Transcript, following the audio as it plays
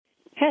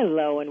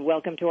Hello and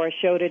welcome to our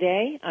show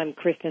today. I'm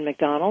Kristen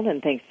McDonald,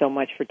 and thanks so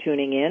much for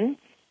tuning in.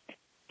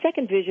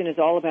 Second Vision is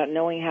all about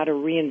knowing how to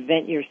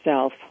reinvent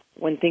yourself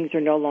when things are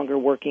no longer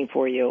working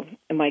for you.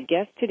 And my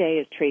guest today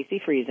is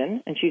Tracy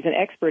Friesen, and she's an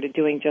expert at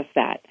doing just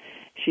that.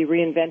 She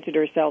reinvented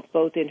herself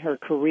both in her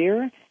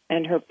career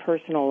and her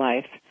personal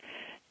life.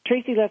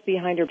 Tracy left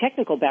behind her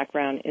technical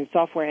background in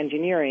software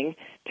engineering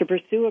to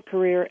pursue a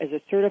career as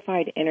a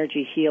certified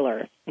energy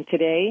healer. And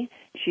today,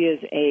 she is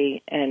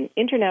an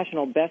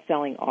international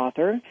best-selling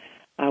author,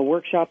 a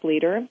workshop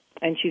leader,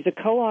 and she's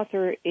a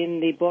co-author in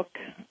the book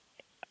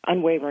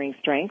Unwavering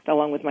Strength,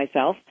 along with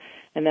myself,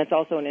 and that's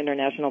also an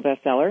international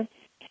bestseller.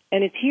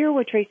 And it's here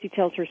where Tracy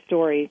tells her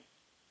story,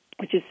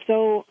 which is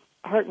so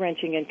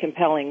heart-wrenching and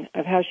compelling,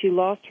 of how she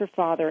lost her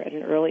father at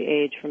an early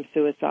age from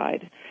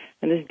suicide.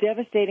 And this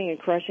devastating and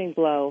crushing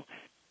blow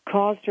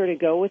caused her to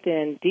go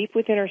within, deep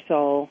within her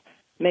soul,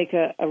 make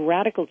a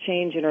radical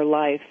change in her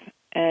life.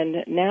 And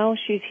now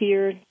she's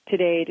here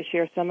today to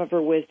share some of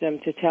her wisdom,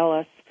 to tell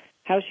us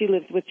how she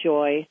lives with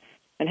joy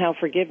and how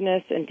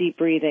forgiveness and deep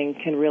breathing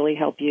can really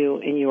help you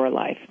in your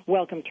life.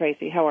 Welcome,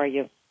 Tracy. How are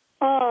you?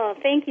 Oh,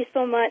 thank you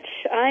so much.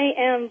 I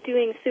am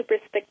doing super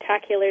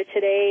spectacular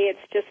today.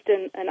 It's just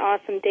an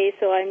awesome day,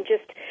 so I'm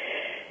just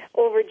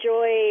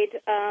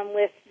overjoyed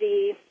with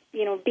the,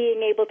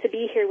 being able to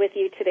be here with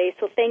you today.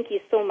 So thank you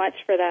so much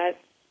for that.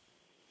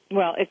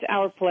 Well, it's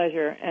our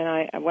pleasure.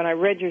 And when I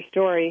read your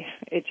story,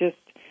 it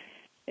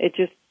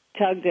just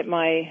tugged at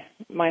my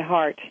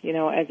heart,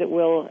 as it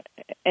will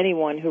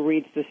anyone who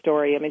reads the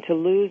story. I mean, to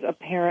lose a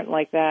parent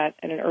like that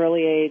at an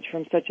early age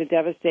from such a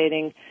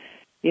devastating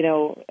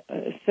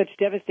such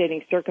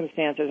devastating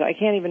circumstances. I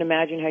can't even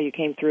imagine how you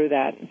came through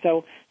that.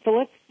 So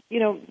let's,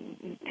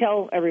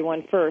 tell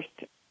everyone first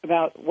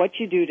about what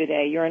you do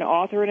today. You're an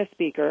author and a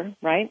speaker,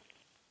 right?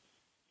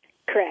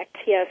 Correct,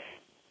 yes.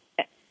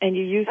 And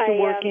you used to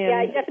work in...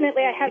 Yeah,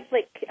 definitely. I have,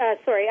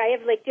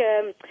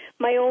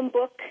 my own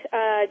book,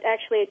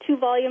 actually 2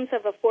 volumes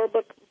of a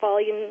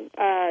 4-book-volume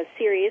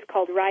series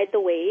called Ride the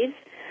Waves,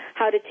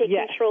 How to Take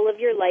Control of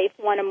Your Life,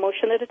 One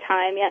Emotion at a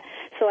Time. Yeah.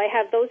 So I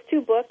have those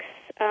 2 books,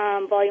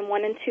 Volume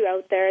 1 and 2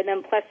 out there, and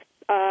then plus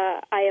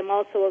I am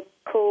also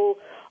a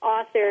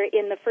co-author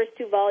in the first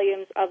 2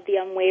 volumes of The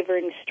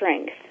Unwavering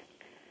Strength.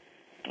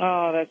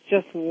 Oh, that's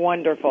just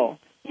wonderful.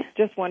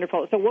 Just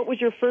wonderful. So what was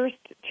your first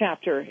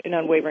chapter in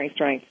Unwavering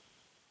Strength?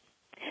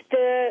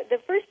 The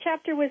first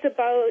chapter was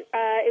about,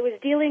 it was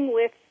dealing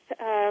with,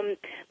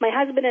 my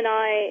husband and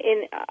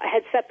I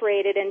had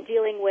separated and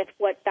dealing with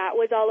what that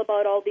was all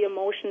about, all the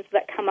emotions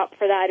that come up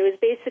for that. It was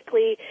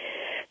basically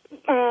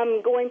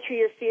going through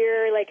your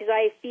fear, because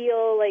I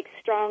feel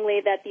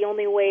strongly that the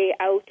only way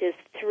out is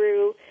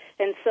through.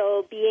 And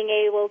so being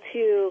able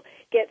to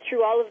get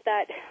through all of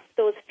that,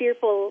 those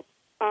fearful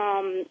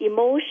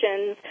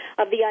emotions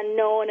of the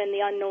unknown and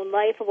the unknown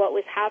life of what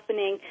was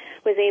happening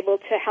was able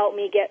to help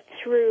me get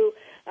through.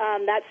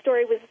 That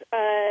story was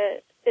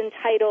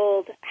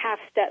entitled Half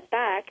Step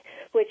Back,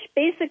 which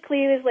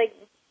basically is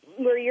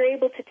where you're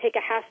able to take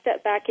a half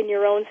step back in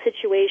your own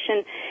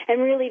situation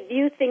and really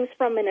view things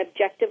from an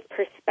objective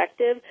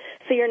perspective.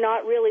 So you're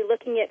not really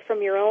looking at it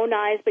from your own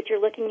eyes, but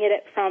you're looking at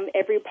it from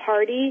every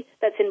party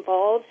that's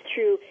involved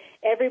through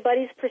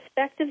everybody's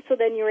perspective. So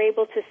then you're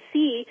able to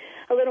see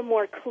a little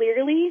more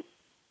clearly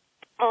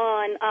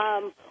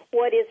on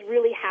what is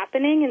really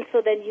happening. And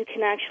so then you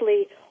can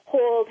actually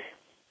hold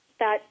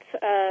that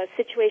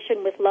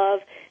situation with love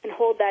and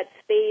hold that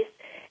space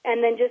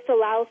and then just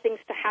allow things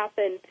to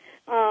happen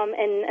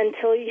and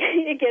until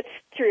it gets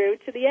through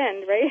to the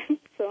end, right?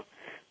 So.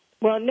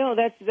 Well, no,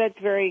 that's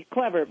very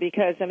clever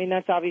because,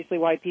 that's obviously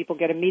why people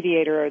get a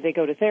mediator or they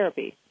go to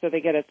therapy, so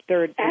they get a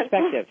third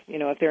perspective,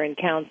 if they're in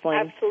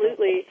counseling.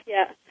 Absolutely,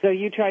 yeah. So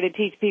you try to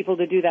teach people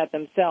to do that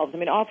themselves.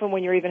 Often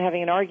when you're even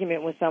having an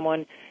argument with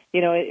someone,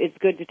 it's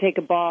good to take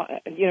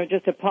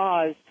just a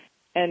pause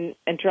and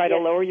try to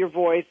lower your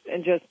voice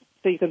and just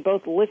so you can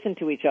both listen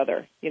to each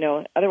other,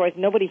 Otherwise,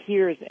 nobody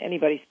hears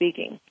anybody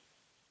speaking.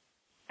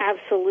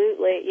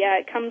 Absolutely. Yeah,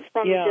 it comes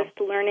from just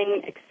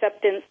learning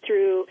acceptance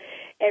through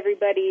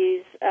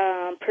everybody's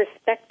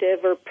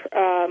perspective or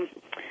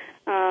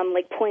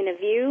point of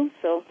view.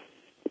 So.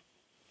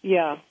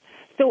 Yeah.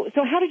 So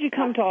how did you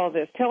come to all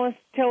this? Tell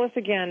us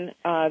again,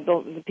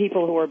 the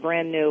people who are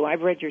brand new.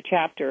 I've read your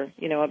chapter,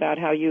 about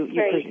how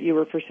you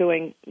were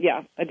pursuing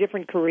a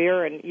different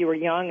career, and you were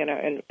young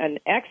and an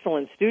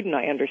excellent student,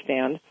 I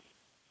understand.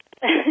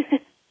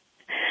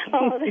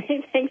 Oh,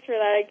 thanks for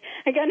that.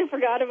 I kind of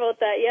forgot about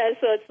that. Yeah,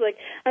 so it's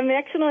I'm an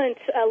excellent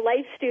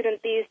life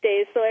student these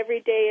days. So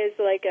every day is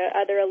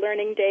either a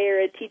learning day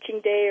or a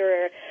teaching day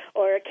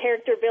or a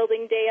character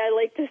building day. I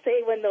like to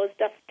say when those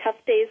tough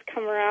days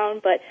come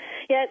around. But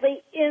yeah,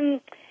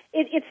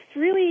 it's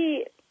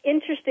really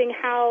interesting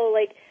how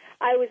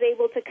I was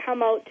able to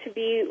come out to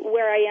be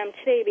where I am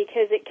today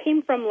because it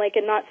came from a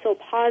not so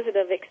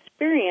positive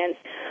experience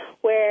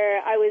where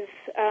I was.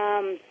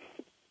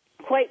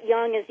 Quite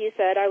young, as you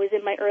said. I was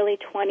in my early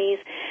 20s,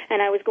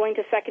 and I was going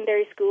to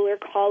secondary school or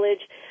college,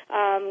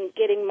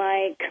 getting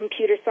my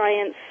computer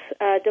science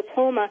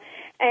diploma,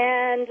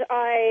 and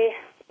I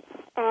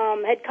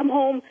had come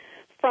home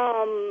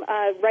from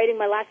writing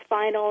my last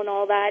final and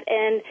all that,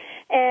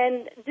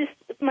 and just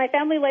my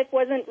family life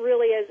wasn't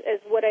really as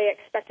what I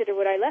expected or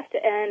what I left,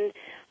 and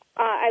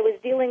I was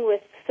dealing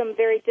with some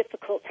very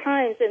difficult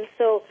times, and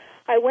so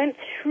I went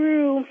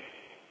through.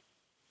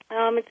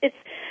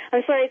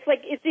 I'm sorry.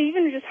 It's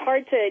even just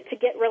hard to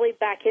get really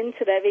back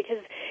into that,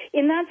 because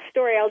in that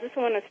story, I'll just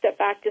want to step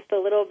back just a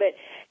little bit.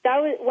 That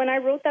was when I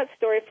wrote that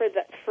story for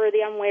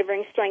the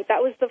Unwavering Strength.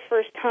 That was the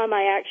first time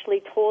I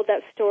actually told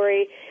that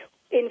story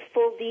in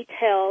full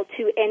detail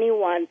to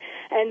anyone.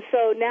 And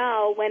so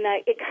now when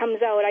it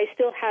comes out, I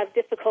still have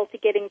difficulty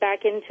getting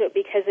back into it,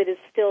 because it is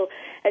still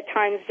at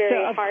times very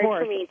hard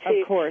for me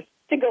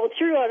to go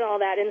through on all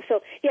that. And so,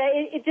 yeah,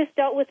 it just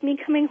dealt with me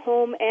coming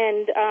home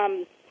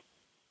and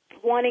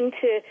wanting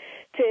to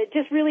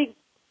just really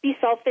be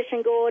selfish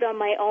and go out on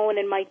my own,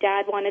 and my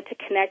dad wanted to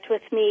connect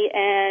with me,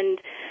 and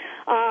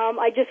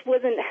I just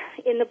wasn't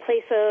in the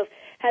place of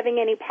having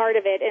any part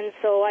of it, and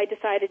so I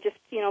decided just,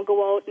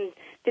 go out and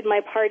did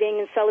my partying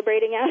and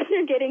celebrating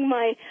after getting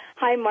my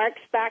high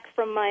marks back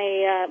from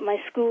my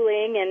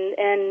schooling,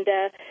 and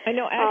I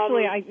know,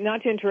 actually,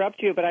 not to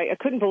interrupt you, but I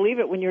couldn't believe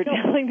it when you were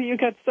telling me you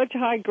got such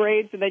high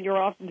grades, and then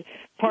you're off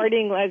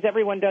partying as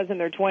everyone does in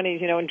their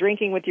 20s, and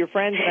drinking with your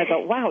friends, and I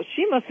thought, wow,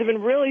 she must have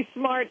been really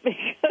smart,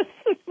 because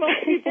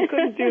most people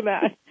couldn't do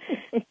that.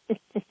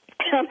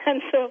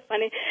 That's so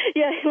funny.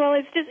 Yeah, well,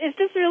 it's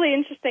just really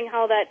interesting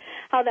how that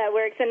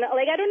works. And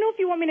I don't know if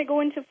you want me to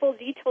go into full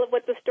detail of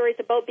what the story's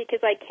about,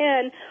 because I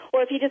can,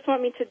 or if you just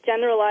want me to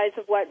generalize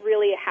of what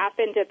really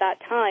happened at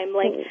that time.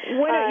 Why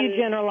don't you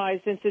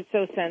generalize, since it's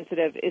so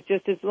sensitive? It's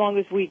just as long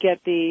as we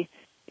get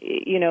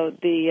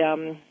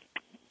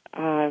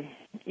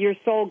your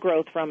soul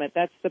growth from it.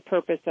 That's the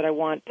purpose that I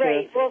want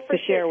to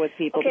share with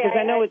people, okay, because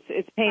I know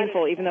it's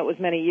painful, even though it was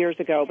many years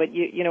ago. But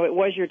it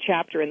was your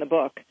chapter in the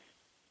book.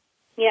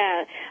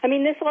 Yeah. I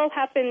mean, this all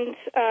happened,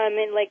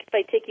 if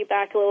I take you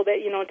back a little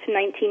bit, to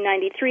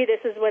 1993,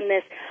 this is when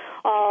this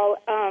all,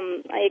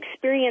 I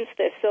experienced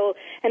this. So,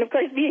 and of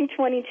course, being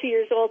 22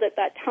 years old at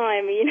that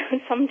time,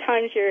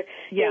 sometimes your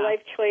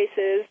life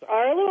choices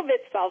are a little bit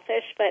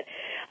selfish, but,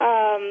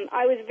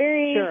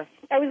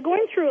 I was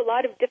going through a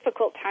lot of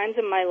difficult times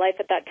in my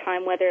life at that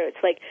time, whether it's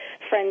like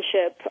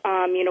friendship,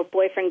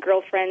 boyfriend,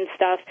 girlfriend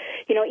stuff,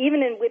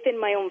 even within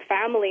my own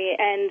family.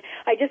 And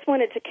I just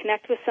wanted to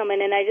connect with someone.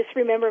 And I just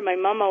remember my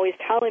mom always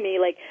telling me,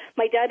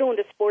 my dad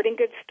owned a sporting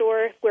goods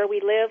store where we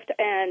lived,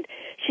 and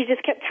she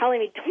just kept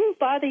telling me, don't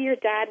bother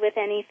your dad with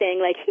anything.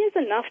 He has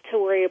enough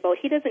to worry about.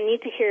 He doesn't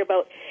need to hear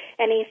about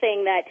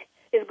anything that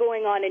is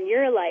going on in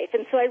your life.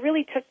 And so I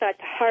really took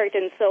that to heart.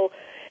 And so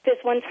this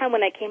one time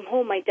when I came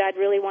home, my dad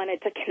really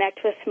wanted to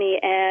connect with me,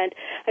 and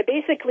I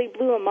basically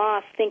blew him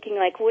off, thinking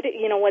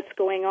what's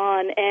going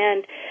on.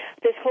 And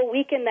this whole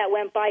weekend that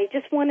went by, he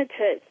just wanted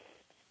to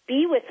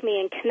be with me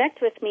and connect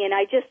with me, and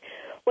I just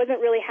wasn't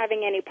really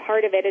having any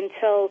part of it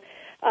until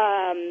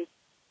on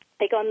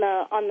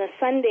the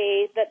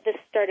Sunday that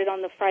this started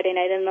on the Friday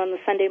night, and on the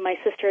Sunday my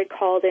sister had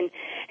called and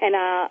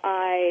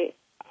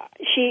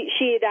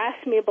she had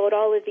asked me about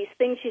all of these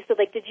things. She said,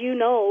 did you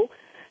know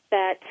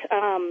that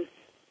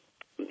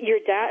your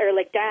dad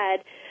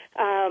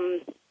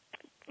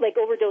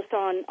overdosed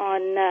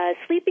on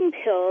sleeping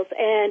pills,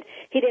 and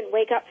he didn't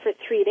wake up for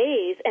 3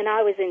 days, and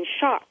I was in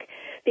shock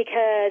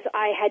because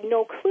I had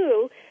no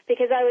clue,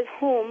 because I was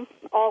home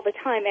all the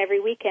time every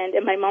weekend,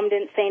 and my mom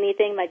didn't say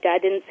anything, my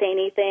dad didn't say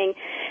anything,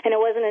 and it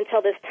wasn't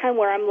until this time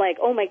where I'm like,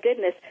 oh my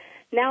goodness,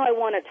 now I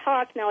want to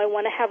talk, now I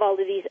want to have all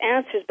of these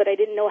answers, but I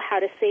didn't know how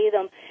to say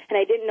them, and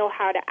I didn't know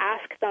how to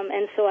ask them,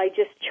 and so I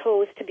just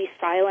chose to be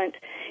silent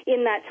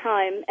in that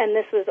time, and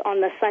this was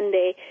on the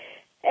Sunday.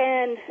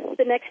 And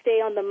the next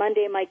day, on the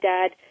Monday, my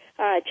dad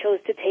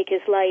chose to take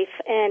his life,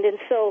 and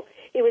so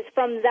it was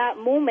from that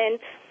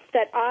moment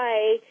that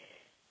I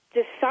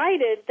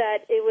decided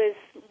that it was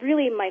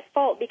really my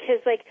fault, because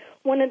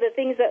one of the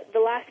things the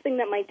last thing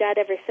that my dad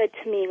ever said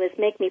to me was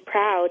make me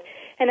proud,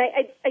 and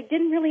I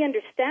didn't really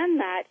understand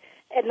that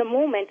at the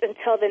moment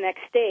until the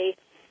next day,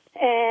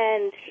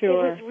 and It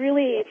was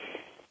really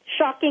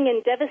shocking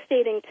and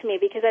devastating to me,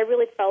 because I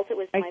really felt it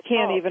was my fault. I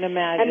can't even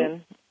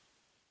imagine.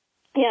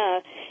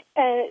 Yeah,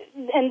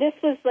 and this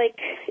was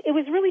it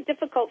was really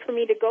difficult for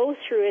me to go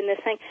through in this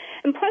thing,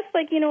 and plus,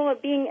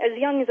 being as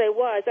young as I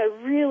was, I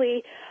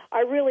really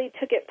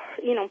took it,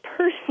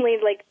 personally,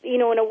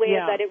 in a way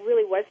that it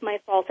really was my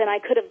fault, and I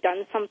could have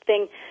done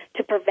something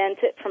to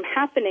prevent it from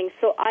happening.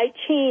 So I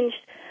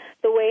changed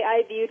the way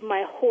I viewed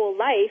my whole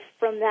life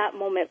from that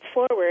moment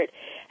forward,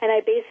 and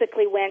I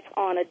basically went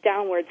on a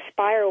downward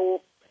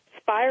spiral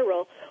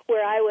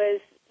where I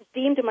was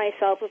deemed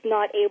myself as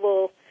not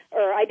able,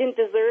 or I didn't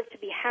deserve to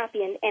be happy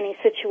in any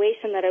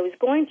situation that I was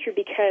going through,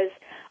 because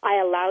I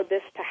allowed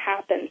this to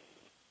happen.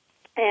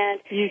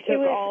 And you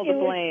took all the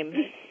blame.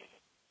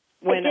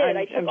 when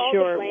I'm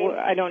sure,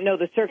 I don't know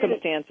the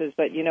circumstances,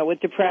 but,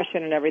 with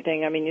depression and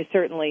everything, I mean, you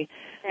certainly,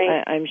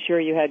 right. I'm sure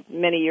you had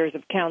many years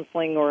of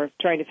counseling or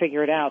trying to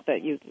figure it out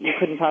that you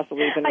couldn't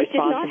possibly have been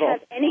responsible. I did not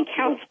have any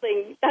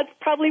counseling. That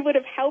probably would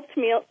have helped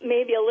me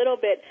maybe a little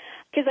bit.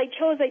 Because I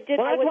did.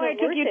 Well, that's why it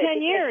took you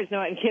 10 years. No,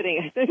 I'm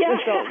kidding.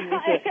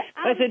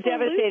 That's a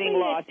devastating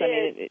loss. I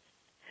mean,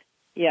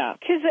 yeah.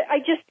 Because I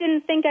just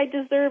didn't think I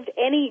deserved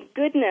any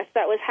goodness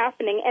that was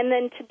happening. And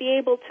then to be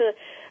able to,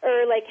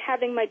 or like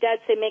having my dad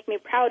say, make me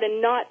proud,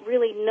 and not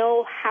really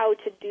know how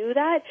to do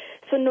that.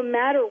 So no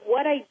matter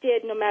what I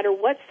did, no matter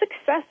what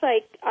success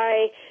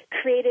I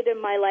created in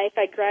my life,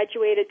 I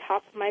graduated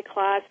top of my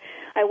class.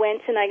 I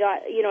went and I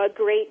got, a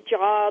great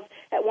job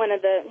at one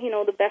of the,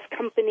 the best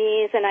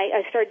companies, and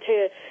I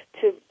started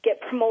to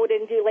get promoted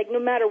and do, like, no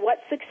matter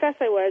what success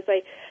I was,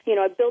 I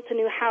built a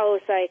new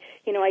house, I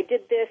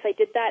did this, I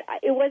did that.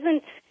 It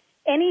wasn't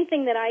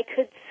anything that I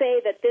could say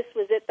that this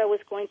was it that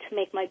was going to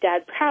make my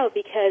dad proud,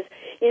 because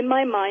in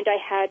my mind I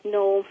had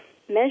no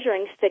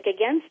measuring stick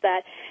against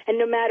that, and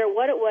no matter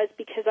what it was,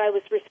 because I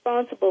was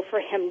responsible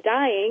for him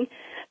dying,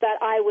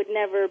 that I would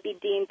never be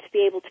deemed to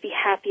be able to be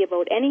happy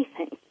about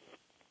anything.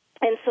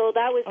 And so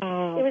that was,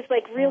 it was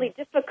like really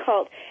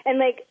difficult. And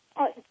like,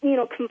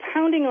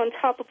 compounding on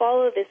top of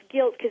all of this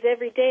guilt, because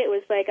every day it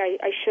was like,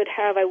 I should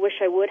have, I wish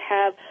I would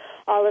have,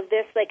 all of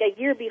this. Like a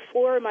year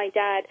before my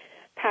dad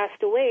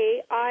passed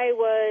away, I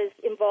was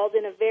involved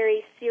in a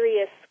very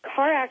serious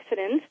car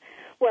accident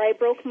where I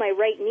broke my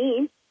right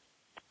knee.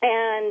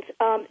 And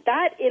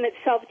that in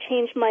itself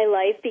changed my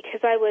life,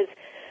 because I was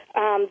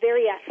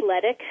very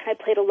athletic. I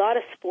played a lot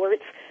of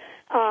sports.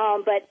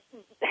 But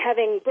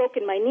having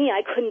broken my knee,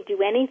 I couldn't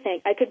do anything.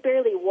 I could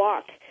barely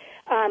walk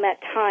at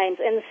times.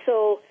 And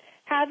so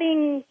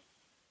having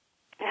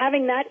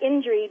that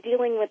injury,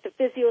 dealing with the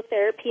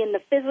physiotherapy and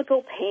the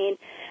physical pain,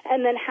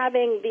 and then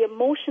having the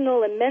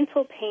emotional and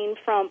mental pain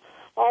from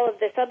all of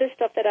this other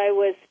stuff that I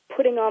was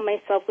putting on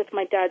myself with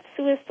my dad's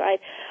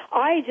suicide,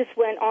 I just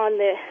went on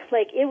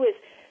it was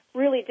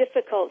really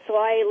difficult. So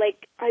I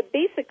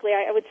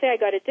would say I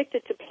got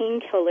addicted to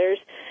painkillers.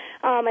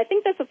 I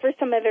think that's the first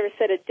time I've ever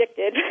said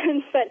addicted,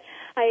 but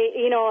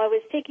I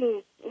was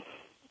taking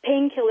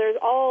painkillers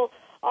all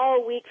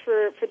week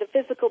for the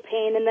physical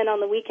pain, and then on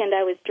the weekend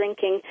I was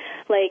drinking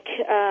like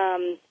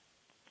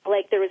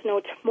there was no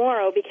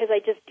tomorrow, because I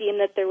just deemed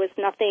that there was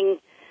nothing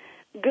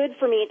good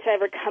for me to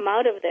ever come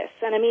out of this.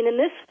 And I mean, and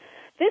this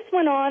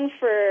went on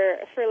for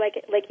like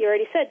you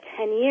already said,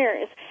 10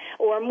 years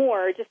or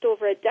more, just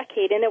over a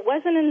decade. And it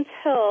wasn't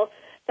until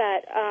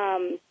that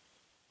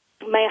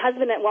my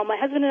husband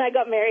and I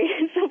got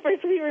married. So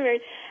first we were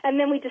married, and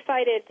then we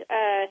decided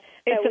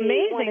it's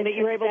amazing that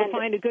you were able to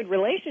find a good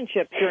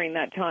relationship during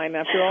that time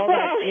after all that,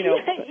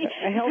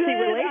 a healthy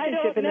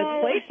relationship in this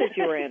place that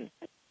you were in.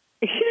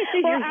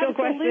 You're still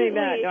questioning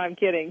that. No, I'm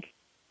kidding.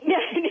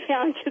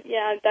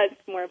 Yeah, that's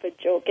more of a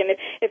joke. And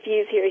if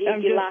he's here,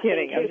 he'd be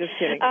laughing. I'm just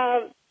kidding.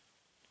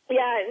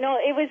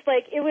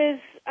 It was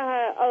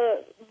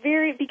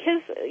very,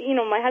 because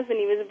my husband,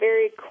 he was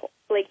very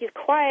he's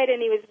quiet,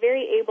 and he was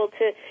very able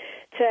to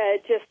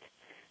just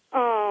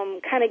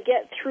kind of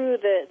get through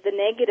the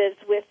negatives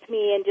with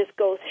me and just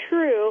go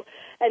through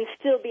and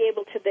still be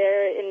able to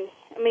and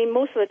I mean,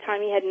 most of the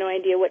time he had no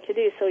idea what to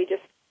do, so he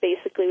just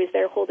basically was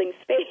there holding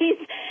space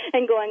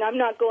and going, I'm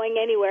not going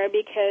anywhere,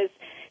 because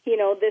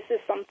this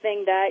is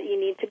something that you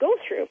need to go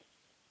through.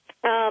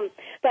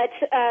 But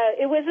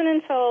it wasn't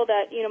until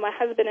that, my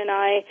husband and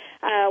I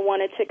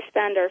wanted to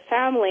expand our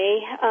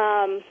family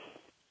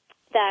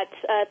that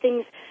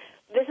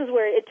this is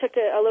where it took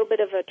a little bit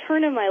of a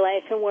turn in my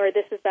life, and where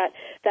this is that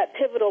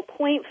pivotal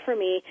point for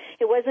me.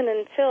 It wasn't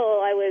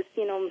until I was,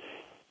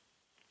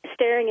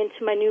 staring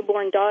into my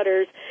newborn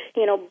daughter's,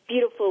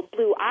 beautiful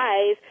blue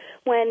eyes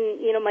when,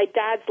 my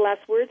dad's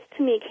last words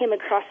to me came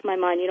across my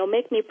mind,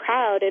 make me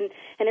proud. And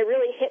it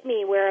really hit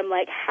me where I'm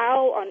like,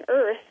 how on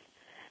earth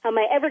am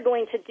I ever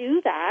going to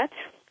do that?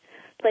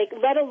 Like,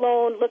 let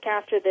alone look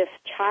after this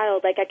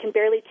child. Like, I can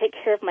barely take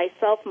care of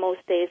myself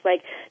most days.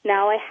 Like,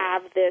 now I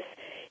have this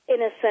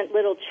innocent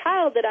little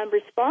child that I'm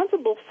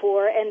responsible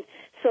for. And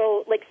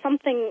so, like,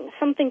 something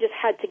just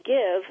had to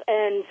give.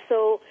 And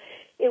so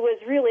it was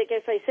really,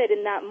 as I said,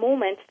 in that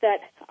moment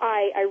that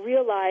I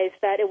realized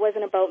that it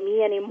wasn't about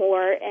me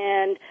anymore,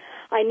 and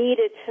I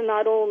needed to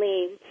not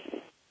only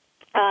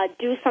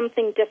do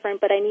something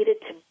different, but I needed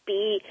to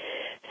be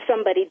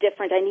somebody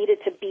different. I needed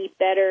to be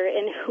better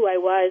in who I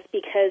was,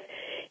 because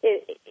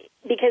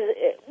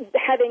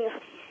having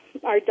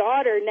our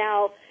daughter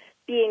now,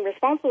 being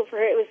responsible for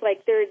her, it was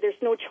like there's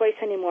no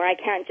choice anymore. I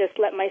can't just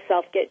let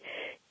myself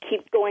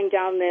keep going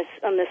down this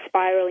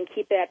spiral and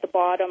keep it at the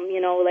bottom,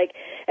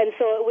 and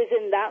so it was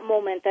in that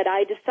moment that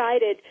I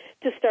decided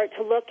to start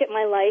to look at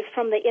my life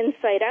from the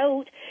inside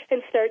out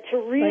and start to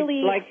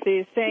really... Like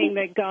the saying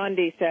that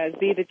Gandhi says,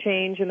 be the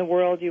change in the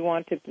world you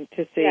want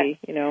to see,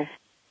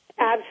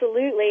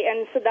 Absolutely.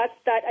 And so that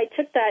I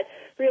took that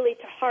really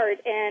to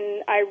heart,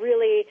 and I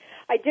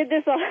did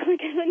this all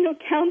because of no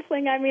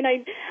counseling. I mean,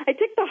 I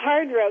took the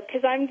hard road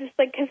because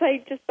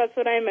that's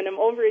what I am, and I'm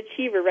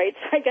overachiever, right?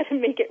 So I got to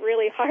make it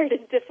really hard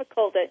and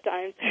difficult at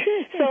times.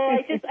 So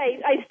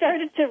I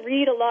started to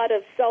read a lot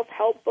of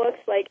self-help books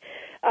like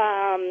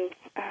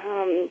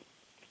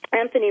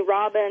Anthony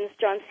Robbins,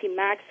 John C.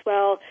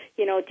 Maxwell,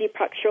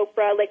 Deepak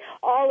Chopra,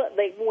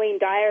 Wayne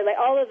Dyer,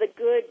 all of the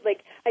good,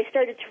 I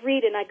started to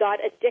read and I got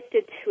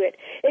addicted to it.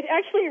 It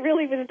actually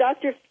really was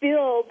Dr.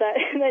 Phil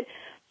that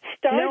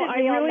started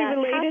me on that.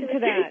 No, I really related to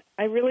that.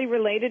 I really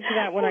related to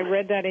that when I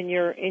read that in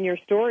your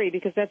story,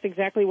 because that's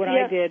exactly what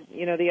I did,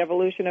 the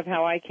evolution of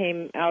how I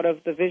came out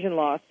of the vision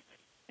loss.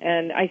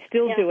 And I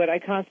still do it. I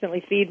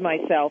constantly feed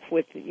myself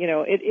with,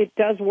 it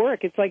does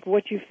work. It's like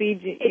what you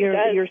feed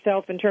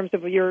yourself in terms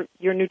of your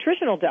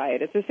nutritional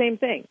diet. It's the same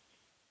thing.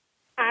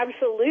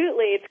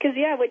 Absolutely. It's because,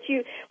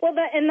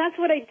 and that's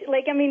what I,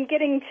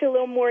 getting to a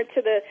little more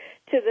to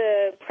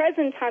the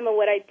present time of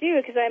what I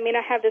do, because, I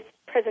have this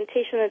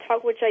presentation and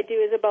talk, which I do,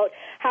 is about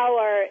how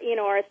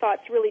our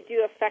thoughts really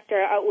do affect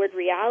our outward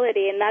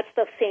reality, and that's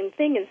the same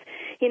thing as,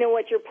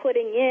 what you're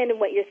putting in and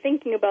what you're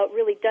thinking about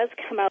really does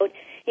come out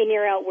in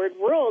your outward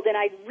world, and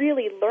I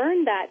really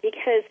learned that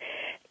because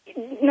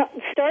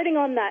starting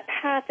on that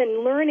path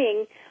and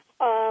learning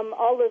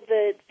all of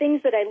the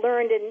things that I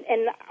learned,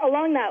 and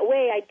along that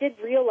way, I did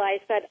realize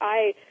that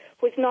I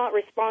was not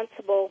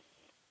responsible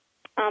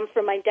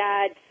for my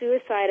dad's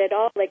suicide at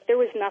all. There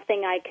was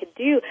nothing I could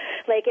do.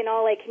 And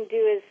all I can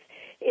do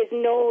is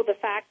know the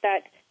fact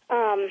that,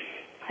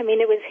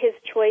 it was his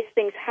choice.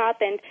 Things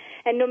happened,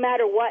 and no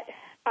matter what,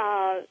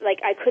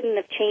 I couldn't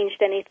have changed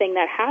anything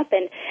that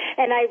happened.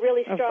 And I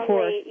really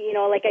strongly,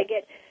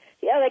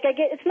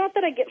 it's not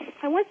that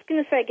I was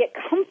going to say I get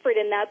comfort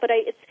in that, but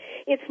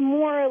it's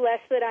more or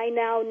less that I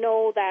now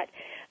know that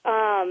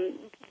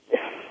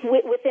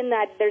within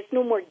that there's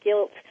no more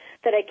guilt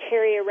that I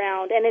carry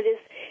around, and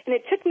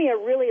it took me a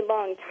really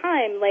long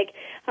time.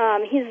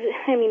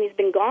 He's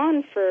been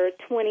gone for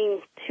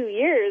 22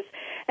 years,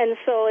 and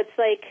so it's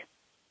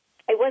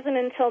it wasn't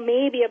until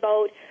maybe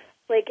about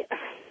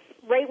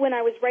right when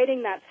I was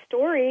writing that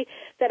story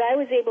that I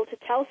was able to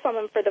tell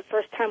someone for the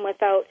first time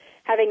without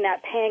having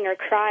that pang or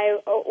cry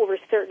over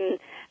certain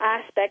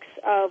aspects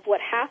of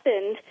what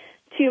happened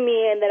to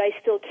me and that I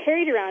still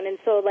carried around. And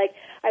so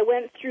I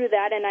went through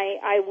that, and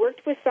I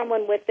worked with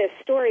someone with this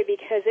story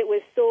because it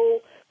was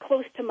so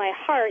close to my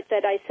heart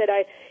that I said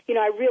I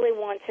really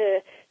want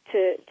to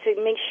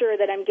make sure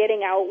that I'm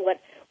getting out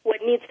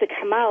what needs to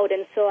come out.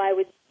 And so I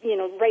would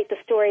write the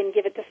story and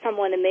give it to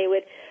someone, and they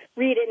would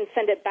read it and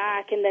send it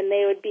back, and then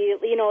they would be, it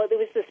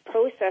was this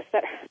process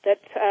that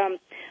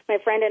my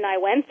friend and I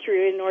went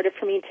through in order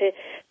for me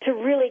to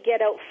really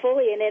get out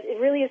fully. And it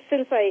really is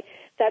since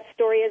that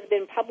story has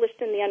been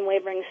published in the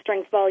Unwavering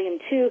Strength Volume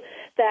 2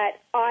 that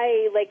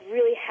I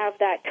really have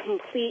that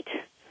complete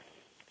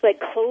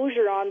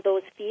closure on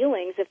those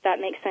feelings, if that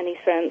makes any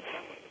sense.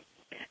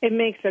 It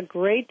makes a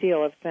great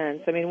deal of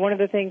sense. One of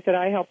the things that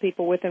I help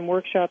people with in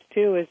workshops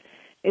too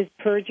is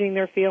purging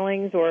their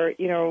feelings or,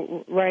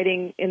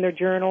 writing in their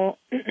journal.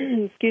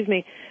 Excuse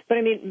me. But,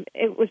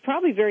 it was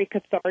probably very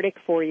cathartic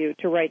for you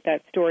to write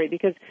that story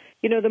because,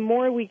 the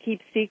more we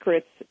keep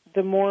secrets,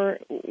 the more,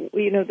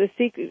 the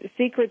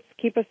secrets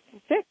keep us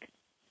sick,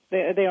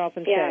 they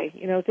often say.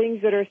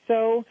 Things that are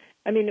so,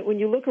 when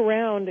you look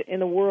around in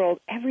the world,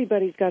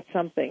 everybody's got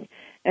something.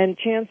 And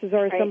chances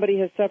are somebody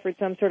has suffered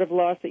some sort of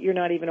loss that you're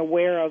not even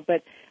aware of.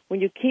 But when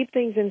you keep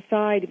things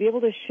inside, to be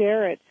able to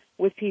share it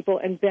with people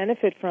and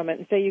benefit from it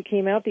and say you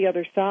came out the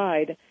other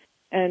side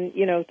and,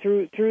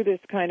 through this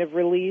kind of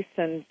release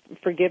and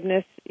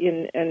forgiveness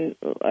and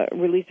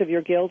release of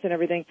your guilt and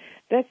everything,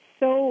 that's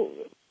so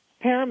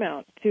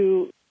paramount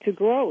to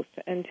growth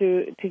and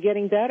to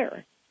getting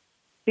better.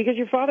 Because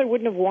your father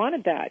wouldn't have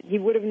wanted that. He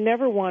would have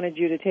never wanted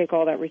you to take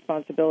all that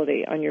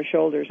responsibility on your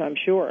shoulders, I'm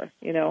sure,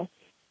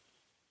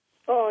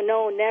 Oh,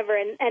 no, never.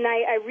 And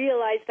I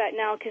realize that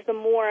now because the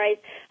more I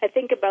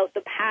think about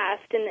the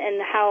past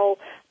and how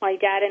my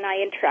dad and I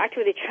interact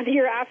with each other,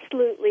 you're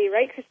absolutely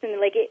right, Kristen.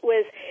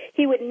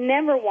 He would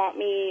never want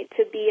me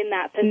to be in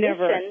that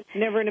position.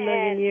 Never in a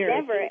million years.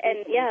 Never.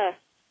 And,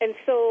 And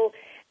so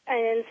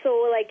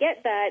I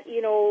get that,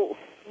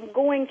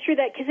 going through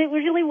that, because it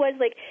really was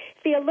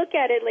if you look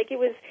at it, it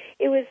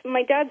was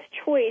my dad's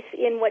choice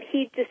in what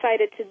he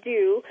decided to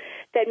do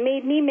that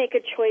made me make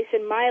a choice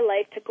in my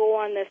life to go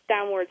on this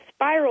downward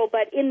spiral.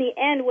 But in the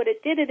end, what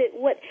it did is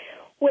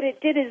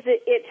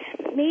it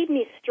made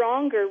me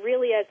stronger,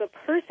 really, as a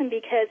person,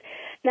 because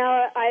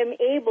now I'm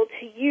able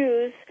to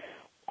use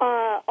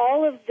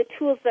all of the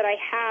tools that I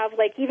have,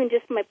 even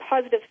just my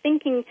positive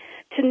thinking,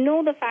 to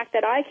know the fact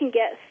that I can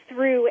get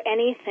through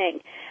anything.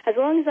 As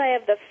long as I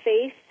have the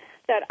faith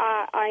that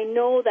I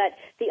know that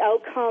the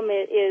outcome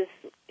is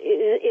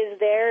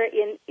there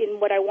in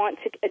what I want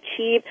to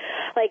achieve.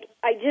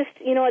 I just,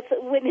 it's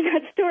in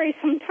that story,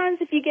 sometimes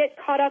if you get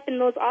caught up in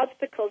those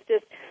obstacles,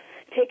 just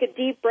take a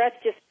deep breath,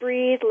 just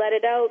breathe, let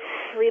it out,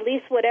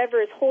 release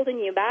whatever is holding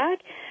you back,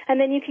 and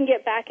then you can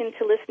get back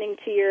into listening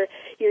to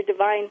your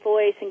divine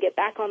voice and get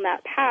back on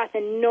that path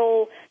and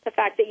know the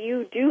fact that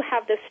you do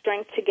have the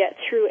strength to get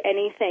through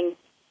anything.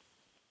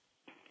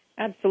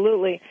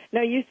 Absolutely.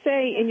 Now, you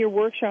say in your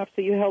workshops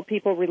that you help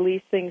people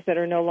release things that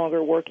are no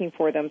longer working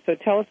for them. So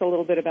tell us a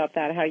little bit about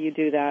that, how you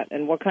do that,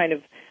 and what kind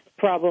of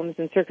problems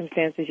and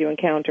circumstances you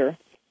encounter.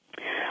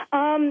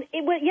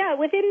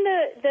 Within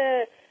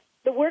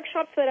the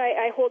workshops that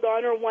I hold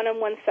on or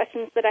one-on-one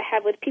sessions that I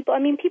have with people, I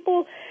mean,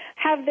 people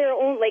have their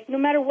own, like, no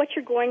matter what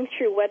you're going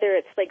through, whether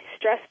it's, like,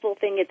 stressful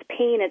thing, it's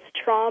pain, it's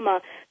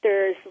trauma,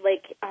 there's,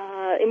 like,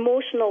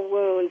 emotional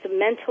wounds,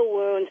 mental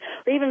wounds,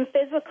 or even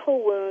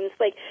physical wounds.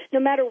 Like, no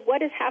matter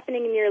what is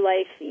happening in your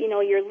life,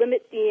 your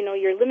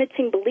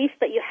limiting beliefs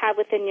that you have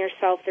within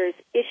yourself, there's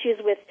issues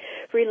with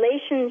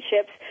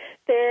relationships.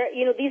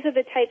 These are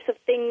the types of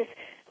things.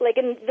 Like,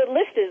 and the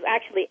list is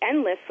actually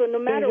endless. So no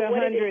matter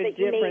what it is that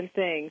you may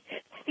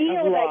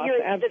feel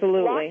that that's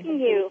blocking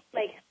you,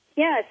 like,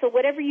 yeah. So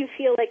whatever you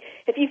feel like,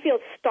 if you feel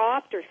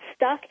stopped or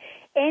stuck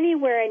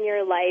anywhere in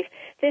your life,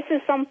 this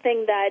is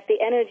something that the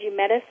energy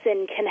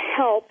medicine can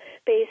help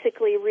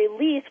basically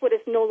release what is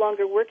no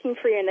longer working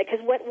for you. And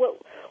because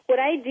what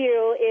I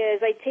do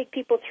is I take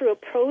people through a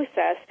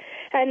process,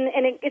 and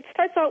it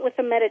starts out with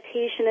a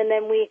meditation, and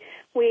then we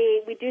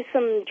do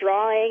some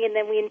drawing, and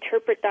then we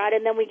interpret that,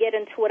 and then we get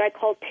into what I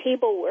call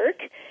table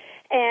work.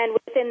 And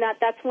within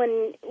that, that's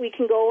when we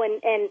can go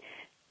and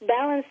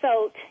balance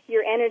out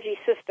your energy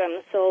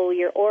system, so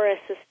your aura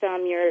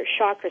system, your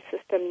chakra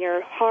system,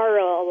 your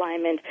hara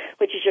alignment,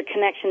 which is your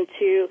connection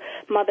to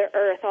Mother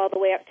Earth, all the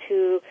way up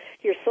to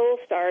your soul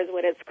stars,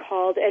 what it's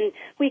called. And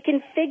we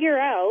can figure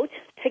out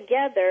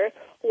together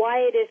why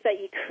it is that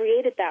you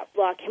created that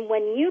block. And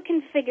when you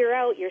can figure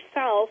out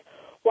yourself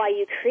why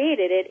you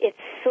created it, it's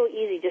so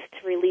easy just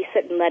to release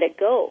it and let it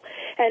go.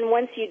 And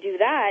once you do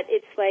that,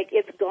 it's like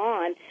it's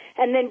gone.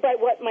 And then, but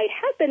what might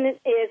happen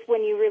is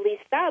when you release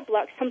that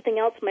block, something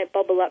else might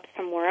bubble up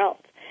somewhere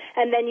else.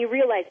 And then you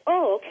realize,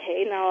 oh,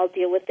 okay, now I'll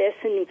deal with this,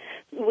 and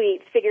we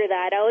figure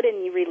that out,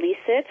 and you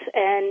release it.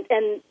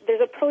 And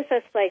there's a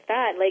process like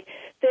that. Like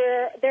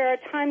there are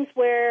times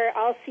where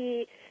I'll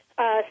see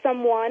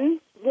someone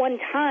one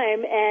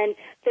time, and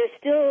they're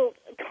still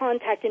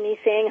contacting me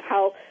saying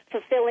how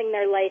fulfilling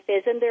their life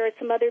is. And there are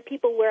some other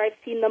people where I've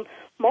seen them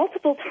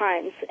multiple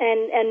times.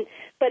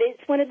 But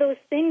it's one of those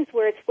things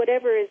where it's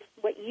whatever is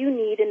what you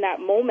need in that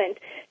moment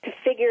to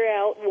figure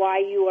out why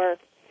you are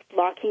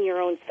blocking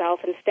your own self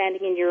and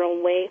standing in your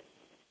own way.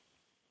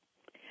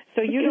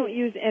 So you don't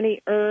use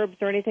any herbs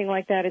or anything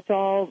like that. It's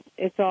all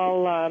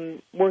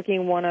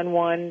working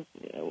one-on-one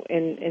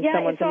in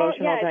someone's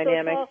emotional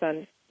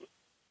dynamics.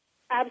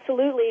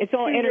 Absolutely. It's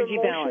all energy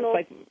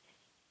balance.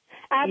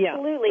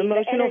 Absolutely. Yeah,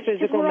 emotional,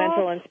 physical,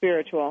 mental, and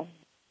spiritual.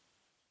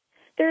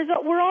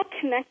 We're all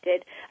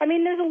connected. I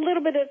mean, there's a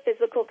little bit of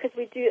physical because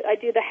I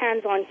do the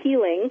hands-on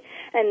healing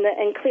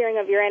and clearing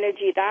of your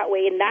energy that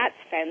way in that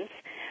sense.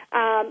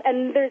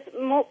 And there's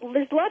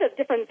a lot of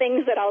different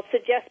things that I'll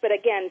suggest, but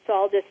again, so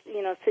I'll just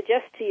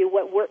suggest to you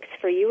what works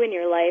for you in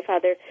your life,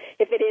 either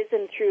if it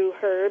isn't through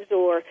herbs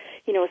or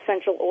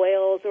essential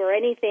oils or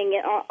anything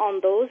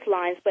on those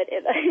lines. But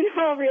it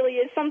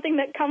really is something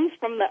that comes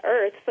from the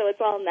earth, so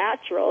it's all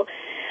natural.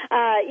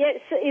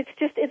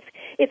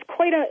 It's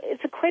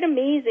quite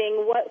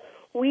amazing what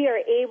we are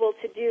able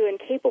to do and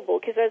capable,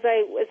 because as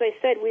I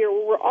said,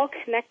 we're all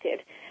connected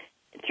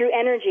through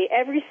energy.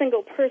 Every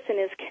single person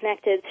is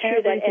connected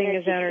through that energy. Everything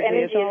is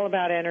energy. It's all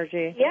about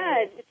energy.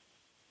 Yeah, it's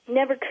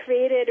never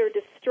created or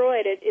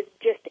destroyed. It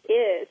just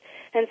is.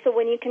 And so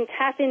when you can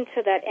tap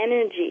into that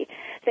energy,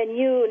 then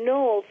you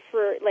know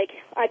like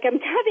I'm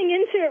tapping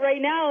into it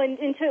right now, and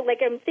into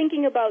like I'm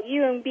thinking about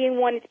you and being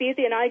wanting to be with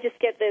you, and I just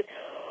get this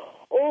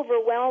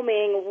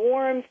overwhelming,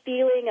 warm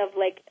feeling of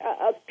like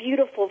a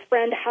beautiful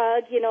friend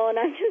hug, and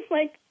I'm just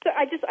like,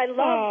 I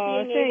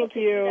love being able to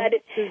do that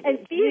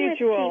and be with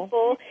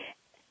people.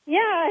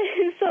 Yeah,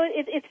 and so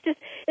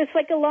it's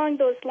like along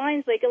those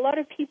lines. Like a lot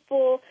of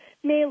people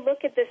may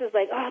look at this as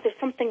like, oh, there's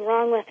something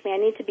wrong with me, I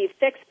need to be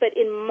fixed. But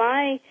in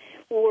my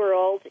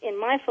world, in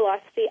my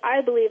philosophy,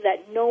 I believe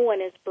that no one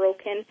is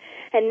broken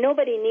and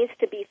nobody needs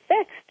to be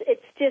fixed.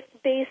 It's just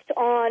based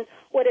on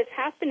what is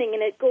happening,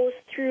 and it goes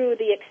through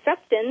the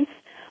acceptance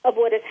of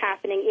what is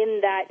happening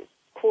in that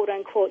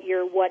quote-unquote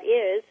your what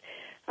is.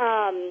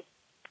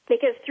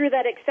 Because through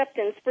that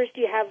acceptance, first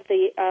you have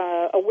the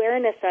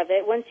awareness of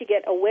it. Once you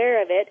get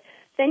aware of it,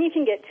 then you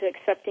can get to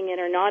accepting it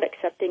or not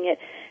accepting it.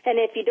 And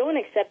if you don't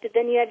accept it,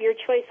 then you have your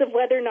choice of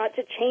whether or not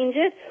to change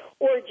it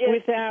or just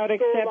without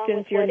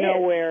acceptance, you're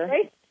nowhere.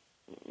 Right?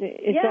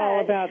 It's all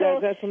about that.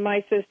 That's what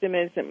my system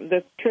is.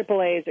 The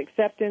AAA is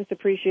acceptance,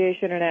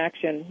 appreciation, and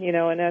action.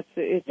 And that's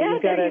it. Yeah,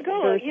 there you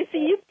go. You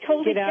see, you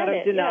totally get out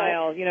of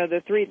denial. Yeah.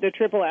 The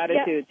triple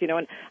attitudes.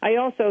 And I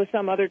also,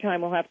 some other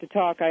time we'll have to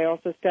talk. I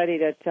also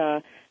studied at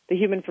the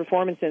Human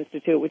Performance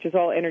Institute, which is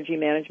all energy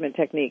management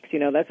techniques. You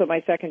know, that's what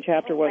my second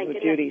chapter was with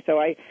Judy. So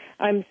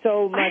I'm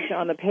so much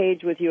on the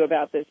page with you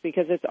about this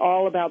because it's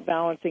all about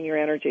balancing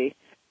your energy.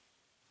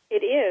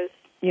 It is.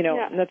 You know,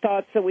 and the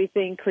thoughts that we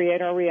think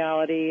create our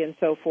reality and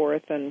so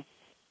forth. And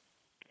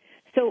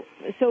so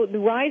the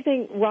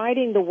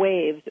Riding the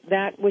Waves,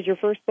 that was your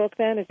first book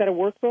then? Is that a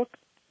workbook?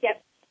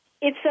 Yep.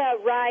 It's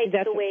Ride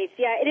the Waves.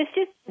 Yeah, it is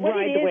just what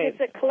it is.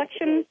 It's a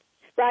collection.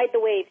 Ride the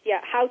Waves, yeah.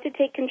 How to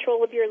take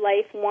control of your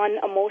life one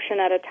emotion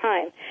at a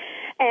time.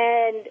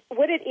 And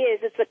what it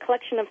is, it's a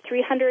collection of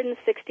 366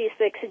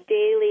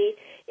 daily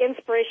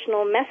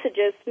inspirational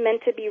messages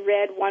meant to be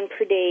read one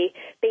per day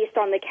based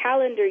on the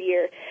calendar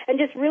year. And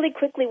just really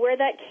quickly where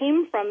that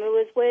came from, it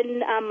was when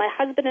my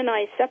husband and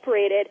I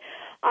separated.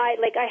 I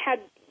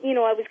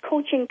was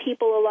coaching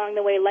people along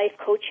the way, life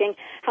coaching,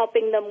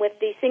 helping them with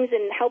these things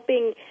and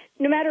helping,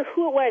 no matter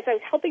who it was, I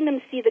was helping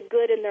them see the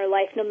good in their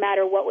life no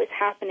matter what was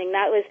happening.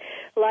 That was,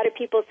 a lot of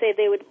people say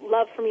they would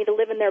love for me to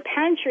live in their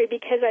pantry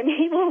because I'm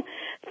able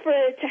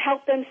to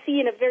help them see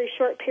in a very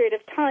short period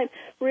of time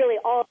really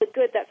all the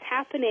good that's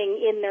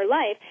happening in their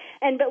life.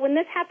 But when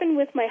this happened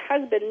with my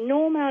husband,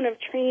 no amount of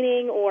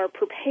training or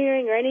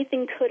preparing or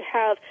anything could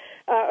have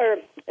or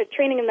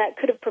training that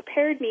could have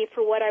prepared me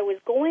for what I was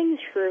going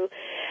through.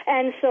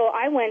 And so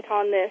I went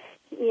on this,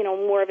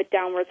 more of a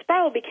downward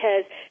spiral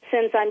because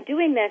since I'm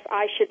doing this,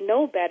 I should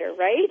know better,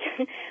 right?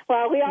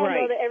 Well, we all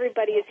know that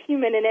everybody is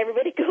human and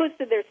everybody goes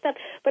through their stuff.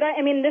 But,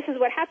 this is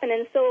what happened.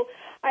 And so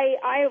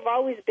I have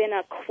always been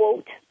a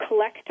quote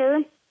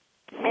collector.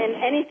 And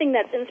anything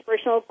that's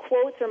inspirational,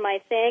 quotes are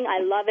my thing. I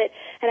love it.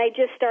 And I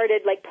just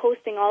started,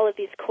 posting all of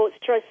these quotes,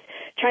 just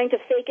trying to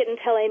fake it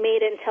until I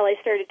made it, until I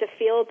started to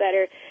feel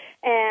better.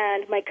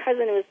 And my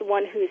cousin was the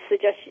one who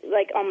suggested,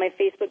 on my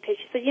Facebook page,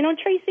 she said,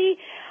 Tracy,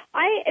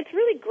 it's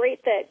really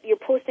great that you're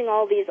posting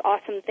all these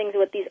awesome things,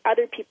 what these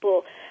other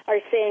people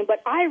are saying,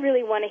 but I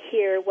really want to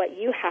hear what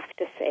you have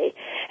to say.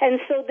 And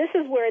so this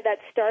is where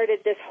that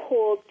started, this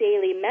whole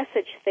daily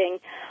message thing.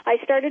 I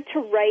started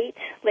to write,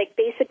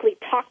 basically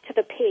talk to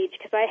the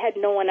page, because I had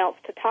no one else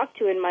to talk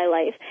to in my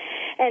life.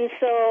 And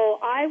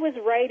so I was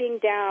writing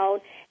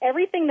down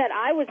everything that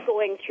I was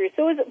going through.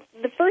 So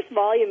the first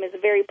volume is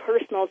very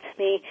personal to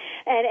me,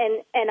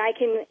 and I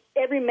can,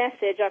 every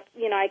message, I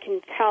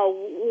can tell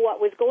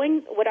what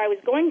I was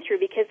going through,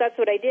 because that's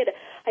what I did.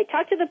 I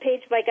talked to the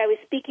page like I was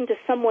speaking to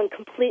someone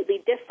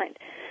completely different.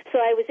 So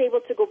I was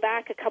able to go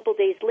back a couple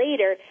days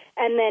later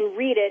and then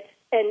read it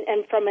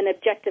and from an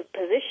objective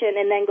position,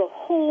 and then go,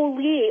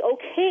 holy,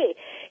 okay,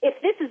 if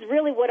this is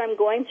really what I'm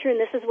going through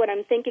and this is what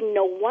I'm thinking,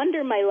 no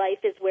wonder my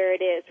life is where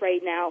it is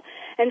right now.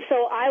 And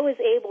so I was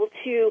able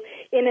to,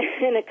 in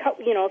a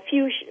couple, a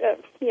few,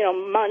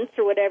 months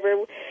or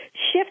whatever,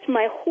 shift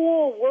my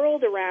whole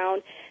world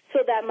around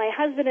so that my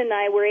husband and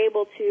I were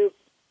able to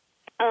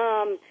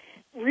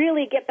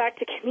really get back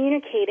to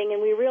communicating,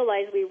 and we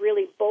realized we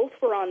really both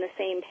were on the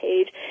same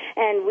page,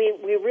 and we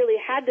really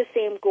had the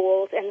same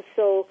goals, and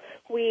so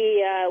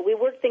we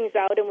worked things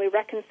out, and we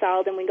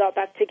reconciled, and we got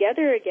back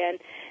together again.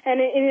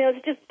 And it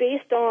was just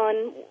based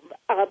on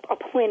a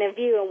point of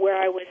view and where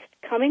I was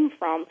coming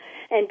from,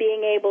 and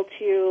being able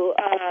to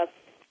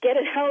get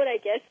it out, I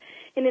guess,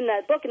 and in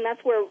that book, and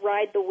that's where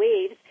Ride the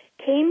Waves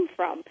came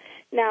from.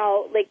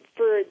 Now,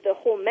 for the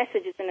whole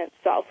messages in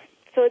itself.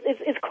 So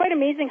it's quite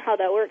amazing how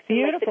that works.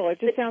 Beautiful. It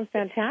just sounds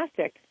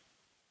fantastic.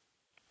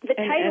 The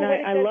title,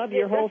 and I love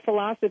your whole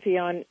philosophy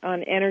on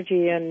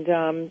energy and,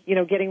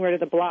 getting rid of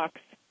the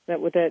blocks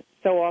that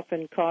so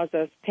often cause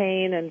us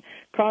pain and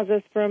cause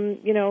us from,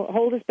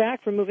 hold us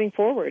back from moving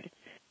forward.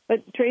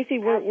 But, Tracy,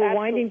 we're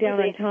winding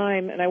down on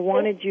time, and I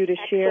wanted you to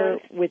share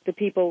with the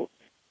people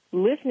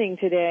listening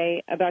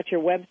today about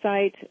your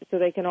website so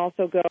they can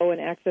also go and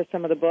access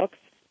some of the books.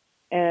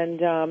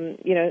 And,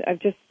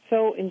 I've just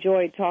so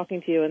enjoyed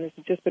talking to you, and this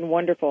has just been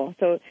wonderful.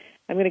 So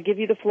I'm going to give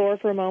you the floor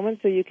for a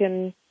moment so you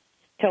can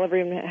tell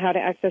everyone how to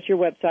access your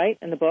website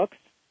and the books.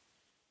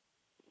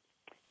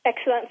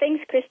 Excellent.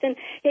 Thanks, Kristen.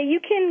 Yeah, you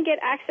can get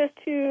access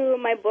to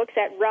my books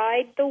at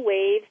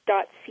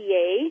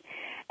ridethewaves.ca,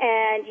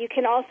 and you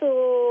can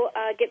also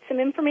get some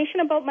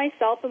information about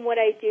myself and what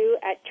I do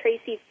at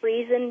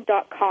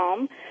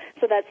tracyfriesen.com.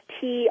 So that's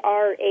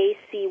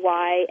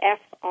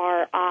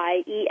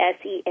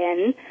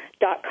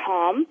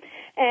TracyFriesen.com.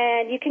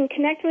 And you can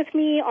connect with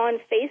me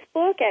on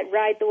Facebook at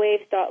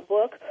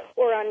ridethewaves.book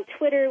or on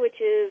Twitter, which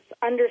is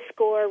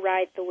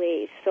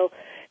 _ridethewaves. So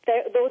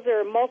those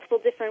are multiple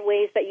different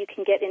ways that you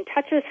can get in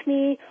touch with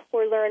me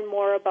or learn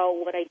more about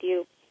what I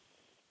do.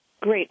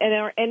 Great. And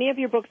are any of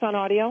your books on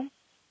audio?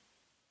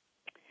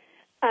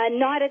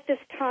 Not at this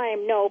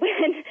time, no. But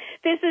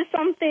this is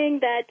something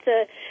that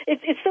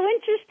it's so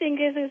interesting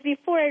because it was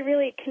before I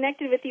really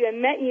connected with you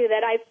and met you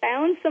that I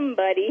found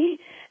somebody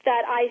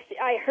that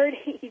I heard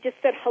he just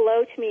said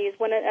hello to me. He's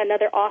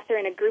another author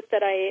in a group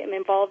that I am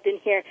involved in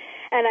here,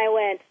 and I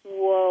went,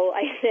 whoa!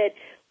 I said,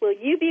 will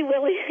you be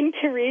willing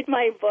to read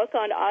my book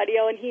on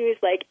audio? And he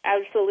was like,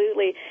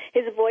 absolutely.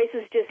 His voice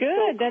is just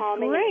good. So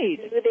calming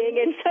and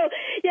soothing. And so,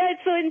 yeah,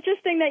 it's so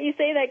interesting. interesting that you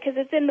say that because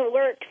it's in the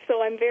works,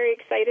 so I'm very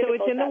excited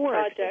about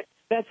that project.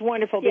 That's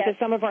wonderful because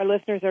some of our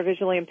listeners are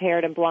visually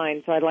impaired and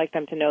blind, so I'd like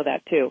them to know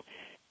that too.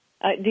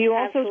 Do you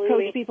also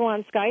coach people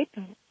on Skype?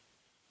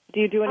 Do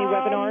you do any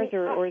webinars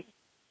or?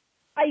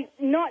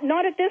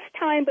 Not at this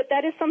time, but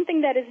that is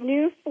something that is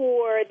new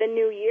for the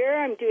new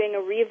year. I'm doing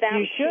a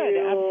revamp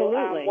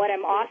absolutely. What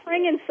I'm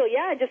offering, and so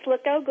just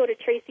look out. Go to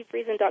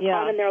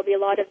TracyFriesen.com, and there will be a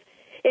lot of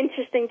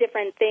interesting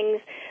different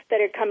things that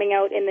are coming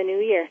out in the new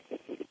year.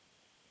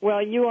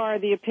 Well, you are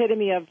the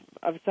epitome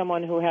of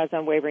someone who has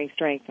unwavering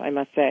strength, I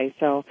must say.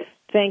 So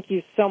thank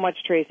you so much,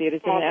 Tracy. It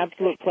has been an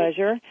absolute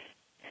pleasure,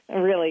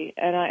 really.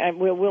 And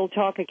we'll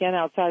talk again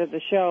outside of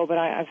the show, but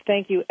I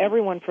thank you,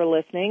 everyone, for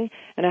listening,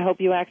 and I hope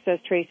you access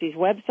Tracy's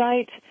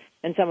website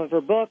and some of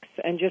her books,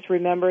 and just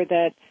remember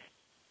that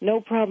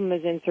no problem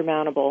is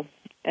insurmountable.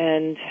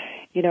 And,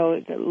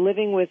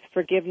 living with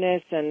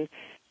forgiveness and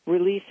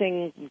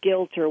releasing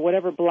guilt or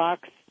whatever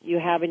blocks you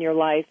have in your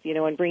life,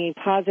 and bringing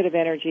positive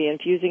energy,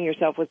 infusing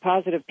yourself with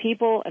positive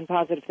people and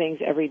positive things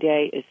every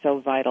day is so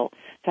vital.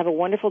 So have a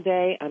wonderful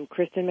day. I'm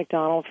Kristen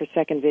McDonald for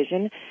Second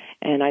Vision,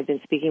 and I've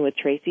been speaking with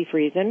Tracy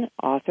Friesen,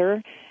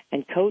 author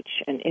and coach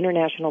and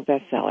international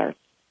bestseller.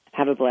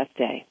 Have a blessed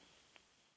day.